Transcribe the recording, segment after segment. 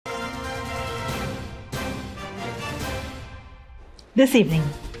this evening.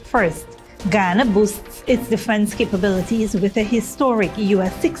 First, Ghana boosts its defense capabilities with a historic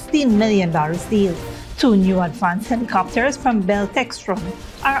US $16 million deal. 2 new advanced helicopters from Bell Textron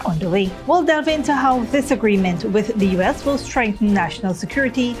are underway. We'll delve into how this agreement with the US will strengthen national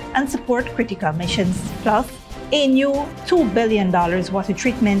security and support critical missions. Plus, a new $2 billion water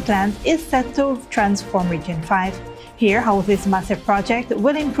treatment plant is set to transform Region 5. Hear how this massive project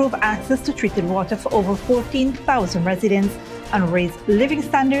will improve access to treated water for over 14,000 residents and raise living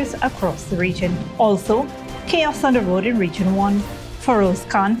standards across the region. Also, chaos on the road in Region 1. Feroz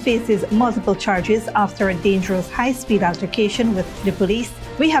Khan faces multiple charges after a dangerous high-speed altercation with the police.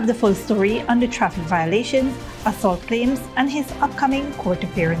 We have the full story on the traffic violations, assault claims, and his upcoming court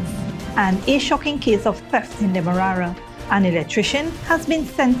appearance. And a shocking case of theft in Demerara. An electrician has been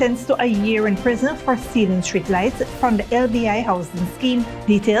sentenced to a year in prison for stealing streetlights from the LBI housing scheme.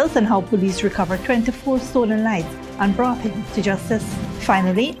 Details on how police recovered 24 stolen lights and brought him to justice.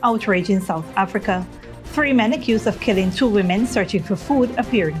 Finally, outrage in South Africa. 3 men accused of killing 2 women searching for food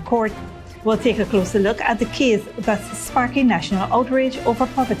appear in court. We'll take a closer look at the case that's sparking national outrage over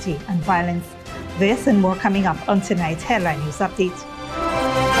poverty and violence. This and more coming up on tonight's Headline News Update.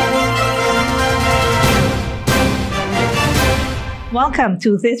 Welcome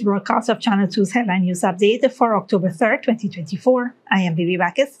to this broadcast of Channel 2's Headline News Update for October 3rd, 2024. I am Bibi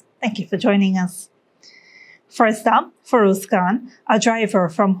Bacchus. Thank you for joining us. First up, Feroz Khan, a driver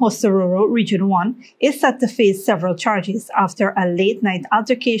from Hossororo, Region 1, is set to face several charges after a late-night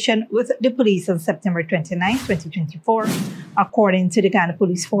altercation with the police on September 29, 2024. According to the Ghana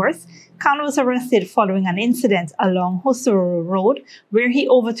Police Force, Khan was arrested following an incident along Hossororo Road where he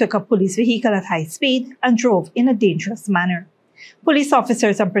overtook a police vehicle at high speed and drove in a dangerous manner. Police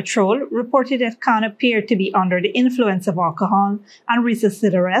officers on patrol reported that Khan appeared to be under the influence of alcohol and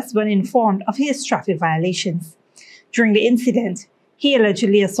resisted arrest when informed of his traffic violations. During the incident, he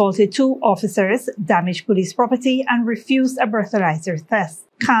allegedly assaulted 2 officers, damaged police property, and refused a breathalyzer test.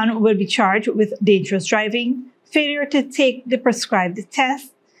 Khan will be charged with dangerous driving, failure to take the prescribed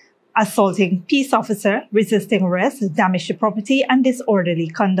test, assaulting peace officer, resisting arrest, damage to property, and disorderly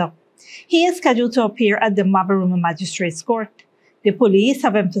conduct. He is scheduled to appear at the Mabaruma Magistrates Court. The police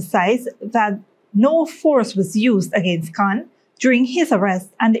have emphasized that no force was used against Khan during his arrest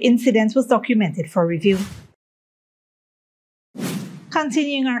and the incident was documented for review.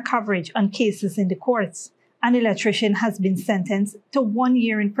 Continuing our coverage on cases in the courts, an electrician has been sentenced to 1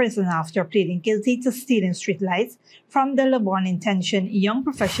 year in prison after pleading guilty to stealing streetlights from the Labuan Intention Young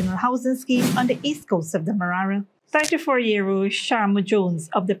Professional Housing Scheme on the east coast of Demerara. 34-year-old Sharma Jones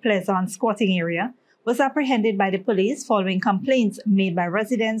of the Pleasant squatting area was apprehended by the police following complaints made by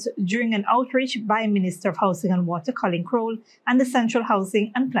residents during an outreach by Minister of Housing and Water Colin Crowell and the Central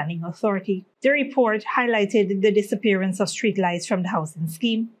Housing and Planning Authority. The report highlighted the disappearance of streetlights from the housing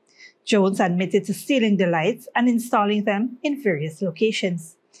scheme. Jones admitted to stealing the lights and installing them in various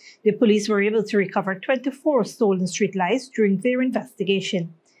locations. The police were able to recover 24 stolen streetlights during their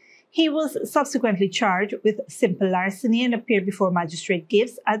investigation. He was subsequently charged with simple larceny and appeared before Magistrate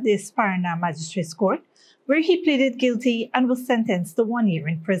Gibbs at the Sparana Magistrates Court, where he pleaded guilty and was sentenced to 1 year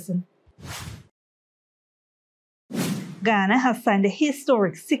in prison. Ghana has signed a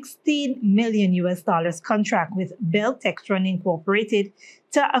historic $16 million contract with Bell Textron Incorporated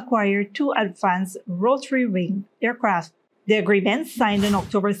to acquire 2 advanced rotary-wing aircraft. The agreement, signed on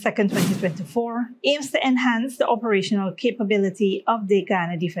October 2, 2024, aims to enhance the operational capability of the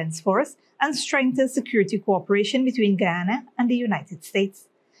Ghana Defense Force and strengthen security cooperation between Ghana and the United States.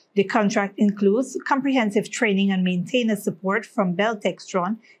 The contract includes comprehensive training and maintenance support from Bell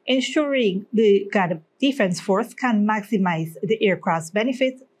Textron, ensuring the Ghana Defense Force can maximize the aircraft's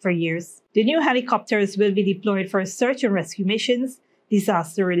benefits for years. The new helicopters will be deployed for search and rescue missions,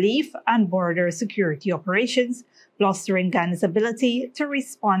 disaster relief, and border security operations, bolstering Ghana's ability to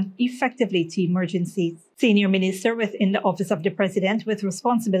respond effectively to emergencies. Senior Minister within the Office of the President with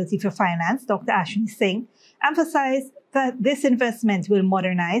responsibility for finance, Dr. Ashwini Singh, emphasized that this investment will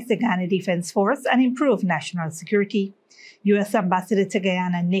modernize the Ghana Defense Force and improve national security. U.S. Ambassador to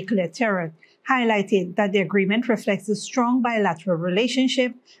Guyana, Nicolette Terrett, highlighted that the agreement reflects a strong bilateral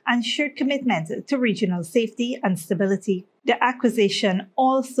relationship and shared commitment to regional safety and stability. The acquisition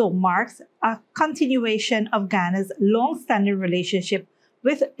also marks a continuation of Ghana's long-standing relationship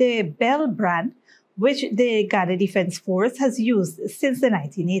with the Bell brand, which the Ghana Defense Force has used since the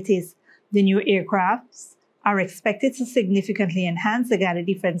 1980s. The new aircrafts are expected to significantly enhance the Ghana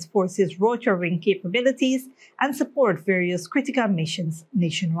Defense Force's rotary wing capabilities and support various critical missions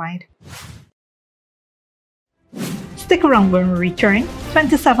nationwide. Stick around when we return.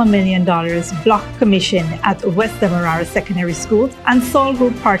 $27 million block commission at West Demerara Secondary School, and Sol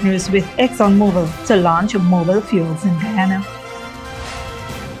Group partners with ExxonMobil to launch mobile fuels in Guyana.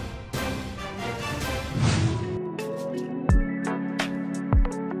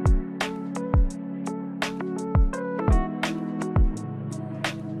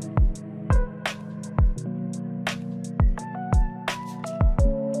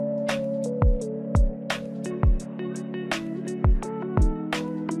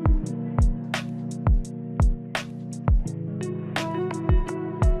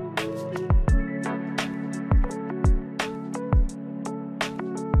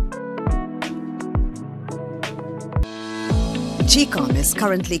 GCOM is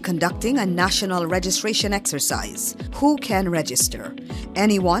currently conducting a national registration exercise. Who can register?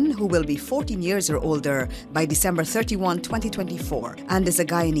 Anyone who will be 14 years or older by December 31, 2024 and is a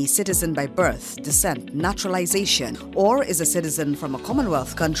Guyanese citizen by birth, descent, naturalization, or is a citizen from a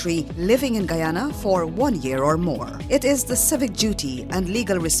Commonwealth country living in Guyana for 1 year or more. It is the civic duty and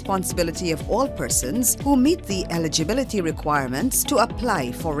legal responsibility of all persons who meet the eligibility requirements to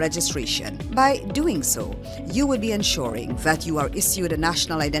apply for registration. By doing so, you will be ensuring that you are issued a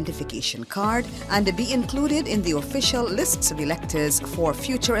national identification card and be included in the official lists of electors for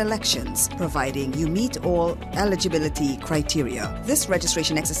future elections, providing you meet all eligibility criteria. This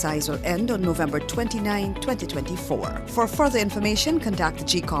registration exercise will end on November 29, 2024. For further information, contact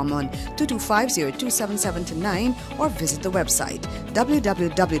GCOM on 225-027729 or visit the website www.gcom.org.gy.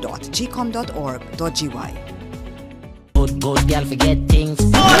 Good girl forget things.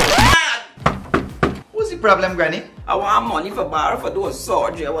 What's the problem, Granny? I want money for borrow for doing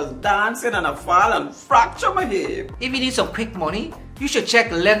surgery. I was dancing and I fall and fracture my hip. If you need some quick money, you should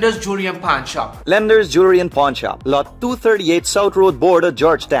check Lender's Jewelry and Pawn Shop. Lender's Jewelry and Pawn Shop, Lot 238 South Road Border,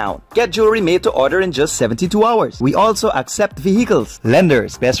 Georgetown. Get jewelry made to order in just 72 hours. We also accept vehicles.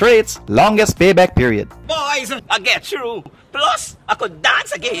 Lender's, best rates, longest payback period. Boys, I get through. Plus, I could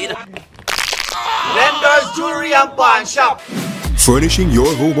dance again. Lender's Jewelry and Pawn Shop. Furnishing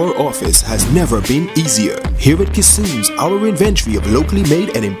your home or office has never been easier. Here at Kissoon's, our inventory of locally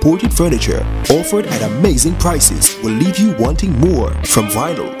made and imported furniture, offered at amazing prices, will leave you wanting more. From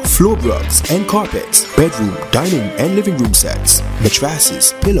vinyl, floor rugs and carpets, bedroom, dining and living room sets,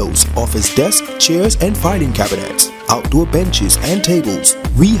 mattresses, pillows, office desk, chairs and filing cabinets, outdoor benches and tables.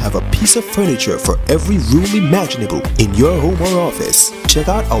 We have a piece of furniture for every room imaginable in your home or office. Check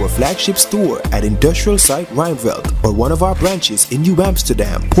out our flagship store at Industrial Site Rijnveld or one of our branches in New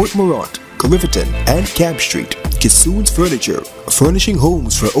Amsterdam, Port Morant, Riverton and Camp Street. Kissoon's Furniture, furnishing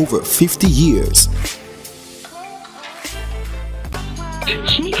homes for over 50 years.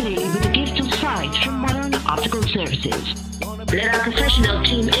 Sneakily with a gift of sight from Modern Optical Services. Let our professional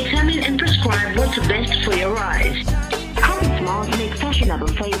team examine and prescribe what's best for your eyes. Common smiles make fashionable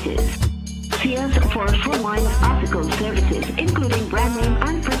faces. See us for a full line of optical services, including brand name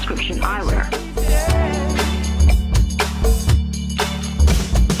and prescription eyewear.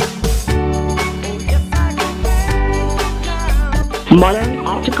 Modern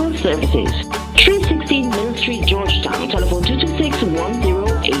Optical Services, 316 Mill Street, Georgetown, telephone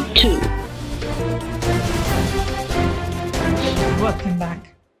 226-1082. Welcome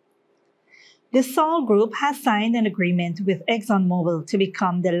back. The Sol Group has signed an agreement with ExxonMobil to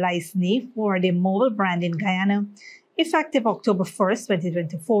become the licensee for the mobile brand in Guyana. Effective October 1st,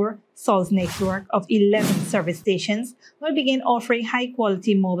 2024, Sol's network of 11 service stations will begin offering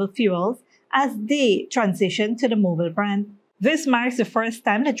high-quality mobile fuels as they transition to the mobile brand. This marks the first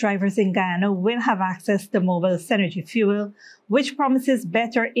time that drivers in Guyana will have access to mobile Synergy fuel, which promises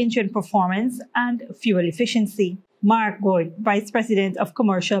better engine performance and fuel efficiency. Mark Gord, Vice President of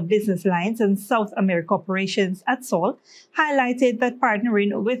Commercial Business Lines and South America Operations at Sol, highlighted that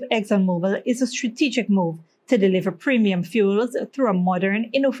partnering with ExxonMobil is a strategic move to deliver premium fuels through a modern,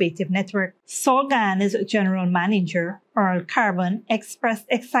 innovative network. Sol Guyana's General Manager, Earl Carbon, expressed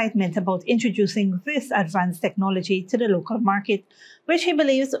excitement about introducing this advanced technology to the local market, which he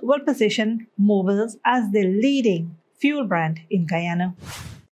believes will position Mobiles as the leading fuel brand in Guyana.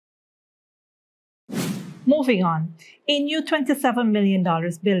 Moving on, a new $27 million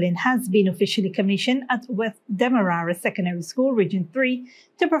building has been officially commissioned at West Demerara Secondary School, Region 3,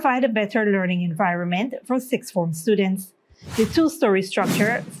 to provide a better learning environment for sixth form students. The two-story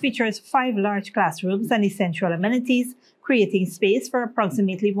structure features 5 large classrooms and essential amenities, creating space for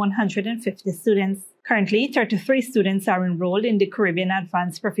approximately 150 students. Currently, 33 students are enrolled in the Caribbean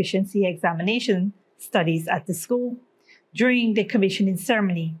Advanced Proficiency Examination studies at the school. During the commissioning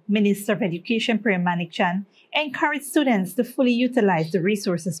ceremony, Minister of Education Prem Manikchand encouraged students to fully utilize the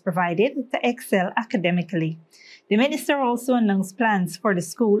resources provided to excel academically. The minister also announced plans for the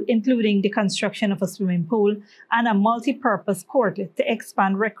school, including the construction of a swimming pool and a multi-purpose court to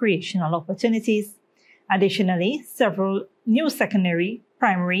expand recreational opportunities. Additionally, several new secondary,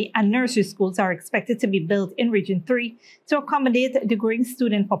 primary, and nursery schools are expected to be built in Region 3 to accommodate the growing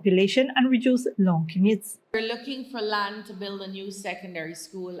student population and reduce long commutes. We're looking for land to build a new secondary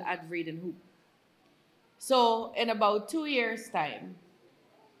school at Vredenhoek. So in about 2 years' time,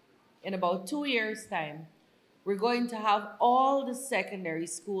 we're going to have all the secondary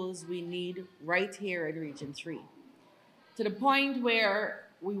schools we need right here in Region 3, to the point where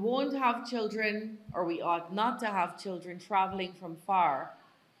we won't have children, or we ought not to have children, traveling from far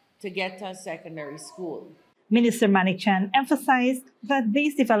to get to a secondary school. Minister Manikchand emphasized that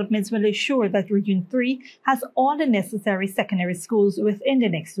these developments will ensure that Region 3 has all the necessary secondary schools within the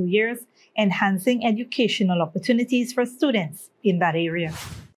next 2 years, enhancing educational opportunities for students in that area.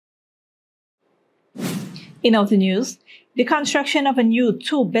 In other news, the construction of a new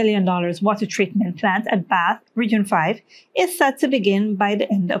 $2 billion water treatment plant at Bath, Region 5, is set to begin by the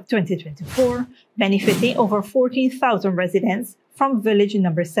end of 2024, benefiting over 14,000 residents from Village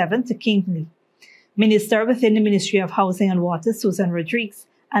Number 7 to Kingsley. Minister within the Ministry of Housing and Water, Susan Rodriguez,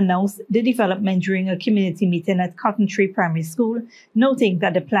 announced the development during a community meeting at Cotton Tree Primary School, noting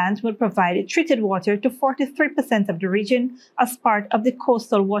that the plant will provide treated water to 43% of the region as part of the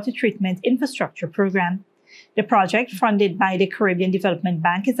Coastal Water Treatment Infrastructure Program. The project, funded by the Caribbean Development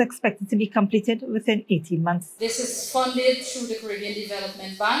Bank, is expected to be completed within 18 months. This is funded through the Caribbean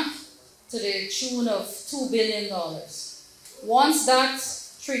Development Bank to the tune of $2 billion. Once that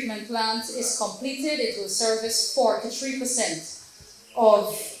treatment plant is completed, it will service 43%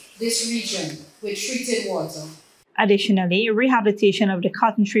 of this region with treated water. Additionally, rehabilitation of the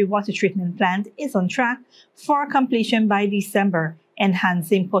Cotton Tree Water Treatment Plant is on track for completion by December,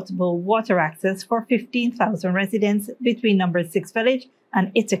 enhancing potable water access for 15,000 residents between Number 6 Village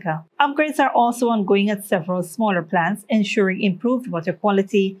and Ithaca. Upgrades are also ongoing at several smaller plants, ensuring improved water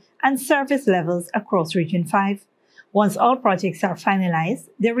quality and service levels across Region 5. Once all projects are finalized,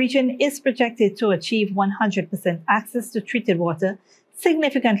 the region is projected to achieve 100% access to treated water,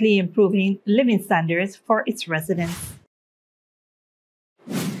 significantly improving living standards for its residents.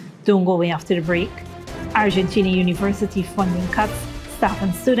 Don't go away after the break. Argentina University funding cuts, staff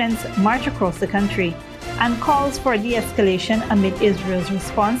and students march across the country, and calls for de-escalation amid Israel's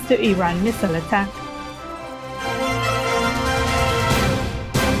response to Iran missile attack.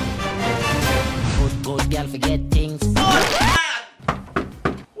 Good girl forget things.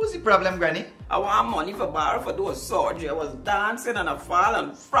 What's the problem, Granny? I want money for borrow for doing surgery. I was dancing and I fall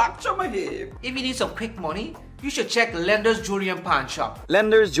and fracture my hip. If you need some quick money, you should check Lender's Jewelry and Pawn Shop.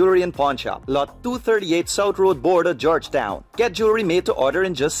 Lender's Jewelry and Pawn Shop, lot 238 South Road Border, Georgetown. Get jewelry made to order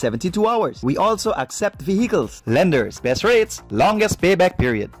in just 72 hours. We also accept vehicles. Lenders, best rates, longest payback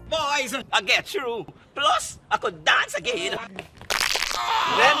period. Boys, I get through. Plus, I could dance again.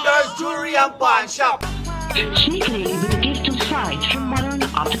 Lender's Jewelry and Pawn Shop. Sneakily with a gift of sight from Modern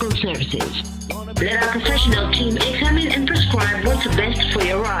Optical Services. Let our professional team examine and prescribe what's best for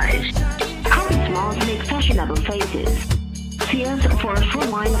your eyes. Common Smalls make fashionable faces. See us for a full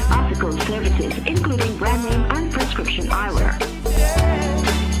line of optical services, including brand name and prescription eyewear.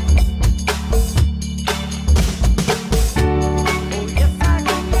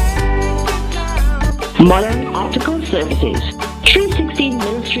 Modern Optical Services, 316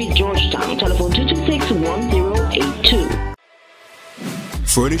 Mill Street, Georgetown. Telephone 226-1082.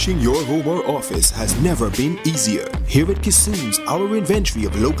 Furnishing your home or office has never been easier. Here at Kissoon's, our inventory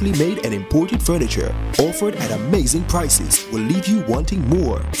of locally made and imported furniture, offered at amazing prices, will leave you wanting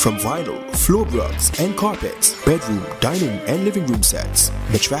more. From vinyl, floor rugs and carpets, bedroom, dining and living room sets,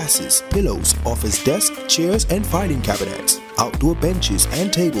 mattresses, pillows, office desk, chairs and filing cabinets, outdoor benches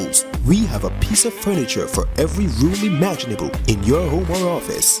and tables. We have a piece of furniture for every room imaginable in your home or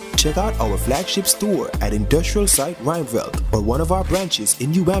office. Check out our flagship store at Industrial Site Rijnveld or one of our branches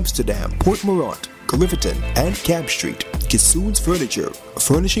in New Amsterdam, Port Morant, Riverton and Camp Street. Kissoon's Furniture,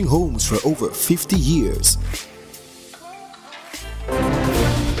 furnishing homes for over 50 years.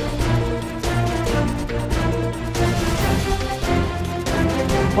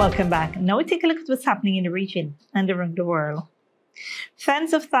 Welcome back. Now we take a look at what's happening in the region and around the world.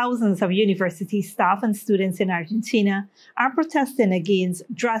 Tens of thousands of university staff and students in Argentina are protesting against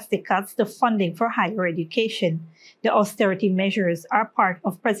drastic cuts to funding for higher education. The austerity measures are part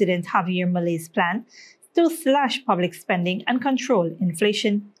of President Javier Milei's plan to slash public spending and control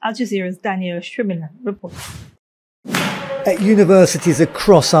inflation. Al Jazeera's Daniel Schrimiller reports. At universities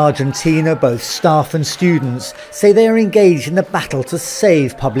across Argentina, both staff and students say they are engaged in the battle to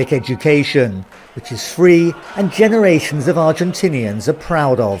save public education, which is free and generations of Argentinians are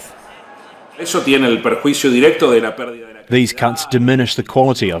proud of. These cuts diminish the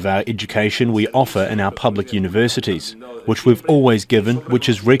quality of our education we offer in our public universities, which we've always given, which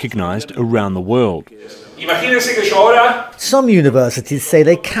is recognised around the world. Some universities say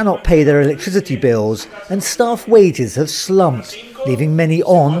they cannot pay their electricity bills and staff wages have slumped, leaving many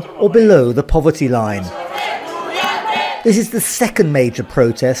on or below the poverty line. This is the second major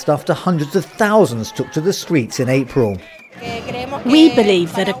protest after hundreds of thousands took to the streets in April. We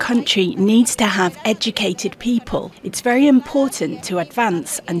believe that a country needs to have educated people. It's very important to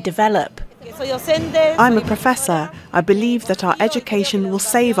advance and develop. I'm a professor. I believe that our education will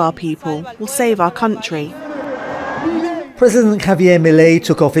save our people, will save our country. President Javier Milei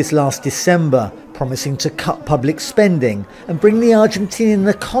took office last December, promising to cut public spending and bring the Argentinian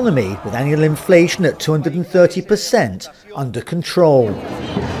economy, with annual inflation at 230%, under control.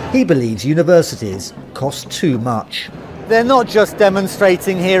 He believes universities cost too much. They're not just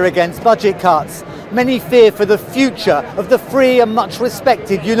demonstrating here against budget cuts. Many fear for the future of the free and much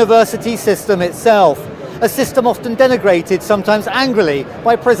respected university system itself, a system often denigrated, sometimes angrily,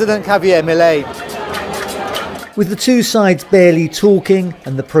 by President Javier Milei. With the two sides barely talking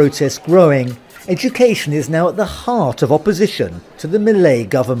and the protests growing, education is now at the heart of opposition to the Milei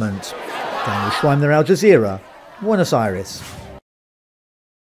government. Daniel Schweimler, Al Jazeera, Buenos Aires.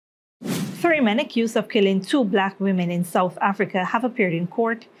 3 men accused of killing 2 black women in South Africa have appeared in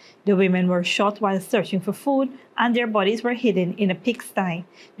court. The women were shot while searching for food and their bodies were hidden in a pigsty.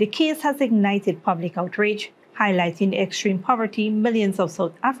 The case has ignited public outrage, highlighting the extreme poverty millions of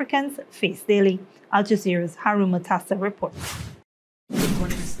South Africans face daily. Al Jazeera's Harun Mutasa reports.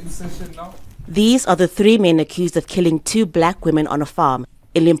 These are the 3 men accused of killing 2 black women on a farm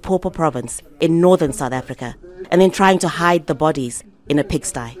in Limpopo province in northern South Africa and then trying to hide the bodies in a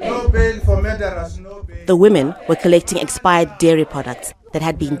pigsty. The women were collecting expired dairy products that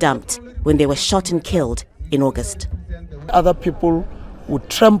had been dumped when they were shot and killed in August. Other people would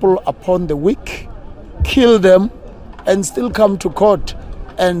trample upon the weak, kill them, and still come to court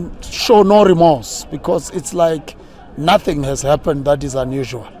and show no remorse because it's like nothing has happened that is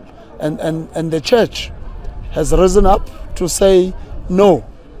unusual. And the church has risen up to say no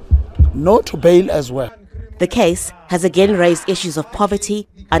to bail as well. The case has again raised issues of poverty,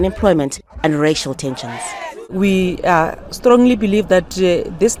 unemployment, and racial tensions. We strongly believe that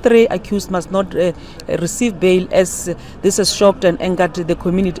these 3 accused must not receive bail, as this has shocked and angered the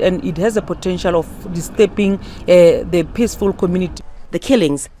community, and it has a potential of disturbing the peaceful community. The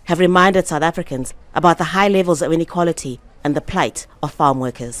killings have reminded South Africans about the high levels of inequality and the plight of farm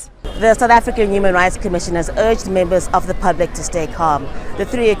workers. The South African Human Rights Commission has urged members of the public to stay calm. The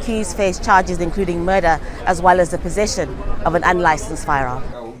 3 accused face charges including murder as well as the possession of an unlicensed firearm.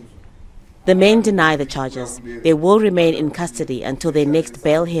 The men deny the charges. They will remain in custody until their next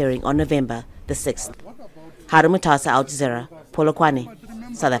bail hearing on November the 6th. Harun Mutasa, Al Jazeera,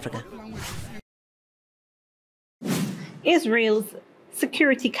 Polokwane, South Africa. Israel's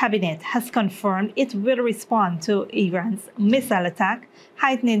Security Cabinet has confirmed it will respond to Iran's missile attack,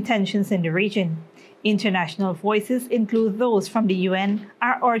 heightening tensions in the region. International voices, include those from the UN,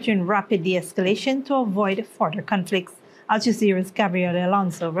 are urging rapid de-escalation to avoid further conflicts. Al Jazeera's Gabriel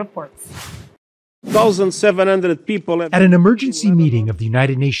Alonso reports. 1,700 people. At an emergency meeting of the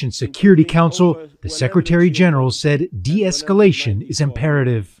United Nations Security Council, the Secretary General said de-escalation is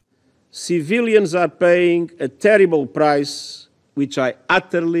imperative. Civilians are paying a terrible price, which I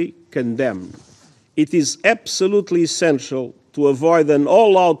utterly condemn. It is absolutely essential to avoid an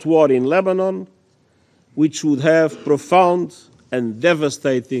all-out war in Lebanon, which would have profound and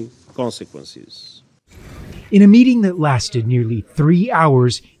devastating consequences. In a meeting that lasted nearly 3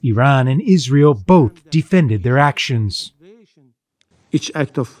 hours, Iran and Israel both defended their actions. Each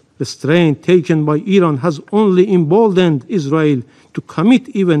act of restraint taken by Iran has only emboldened Israel to commit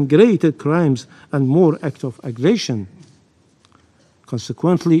even greater crimes and more acts of aggression.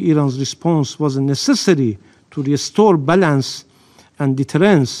 Consequently, Iran's response was necessary to restore balance and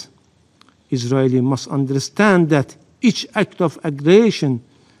deterrence. Israel must understand that each act of aggression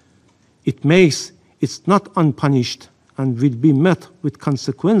it makes is not unpunished and will be met with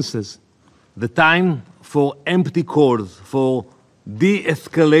consequences. The time for empty calls for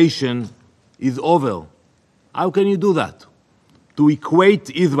de-escalation is over. How can you do that? To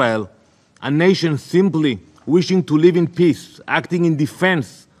equate Israel, a nation simply wishing to live in peace, acting in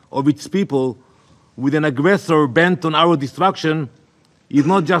defense of its people, with an aggressor bent on our destruction, is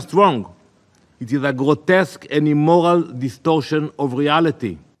not just wrong. It is a grotesque and immoral distortion of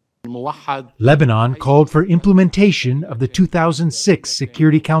reality. Lebanon called for implementation of the 2006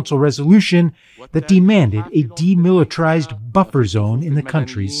 Security Council resolution that demanded a demilitarized buffer zone in the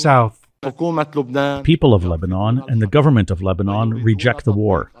country's south. People of Lebanon and the government of Lebanon reject the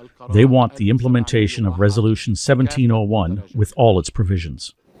war. They want the implementation of Resolution 1701 with all its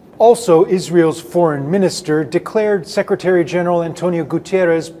provisions. Also, Israel's foreign minister declared Secretary General Antonio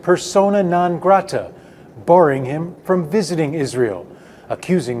Guterres persona non grata, barring him from visiting Israel,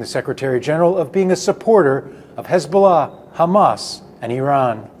 accusing the Secretary General of being a supporter of Hezbollah, Hamas, and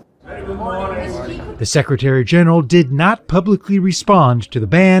Iran. The Secretary General did not publicly respond to the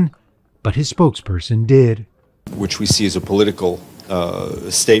ban, but his spokesperson did. Which we see as a political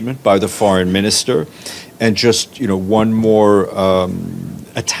statement by the foreign minister, and just, one more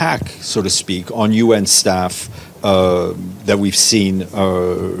attack, so to speak, on UN staff that we've seen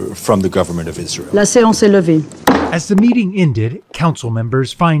from the government of Israel. La séance est levée. As the meeting ended, council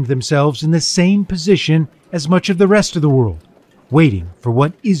members find themselves in the same position as much of the rest of the world, waiting for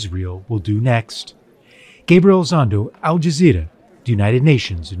what Israel will do next. Gabriel Zondo, Al Jazeera, the United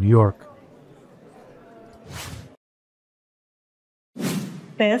Nations in New York.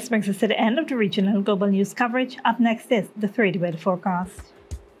 This brings us to the end of the regional global news coverage. Up next is the 3D weather forecast.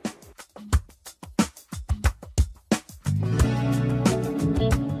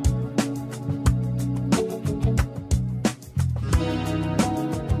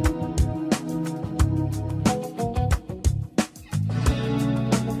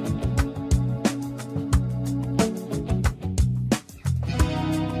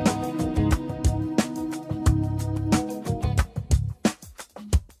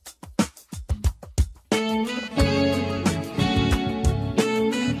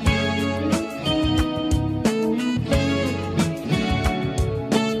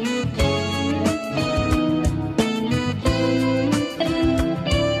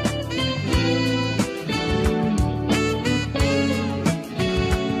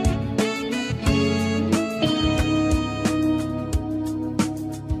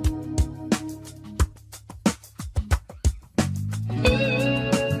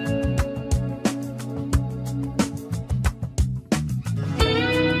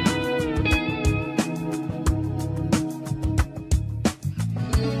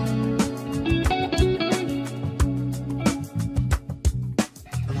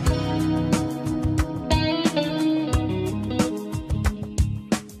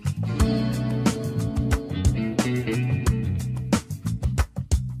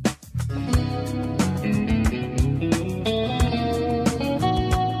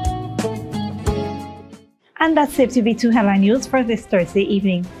 And that's Safe TV2 Headline News for this Thursday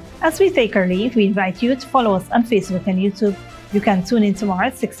evening. As we take our leave, we invite you to follow us on Facebook and YouTube. You can tune in tomorrow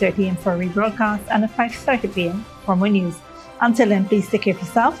at 6:30 a.m. for a rebroadcast and at 5:30 p.m. for more news. Until then, please take care of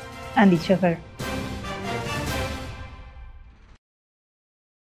yourself and each other.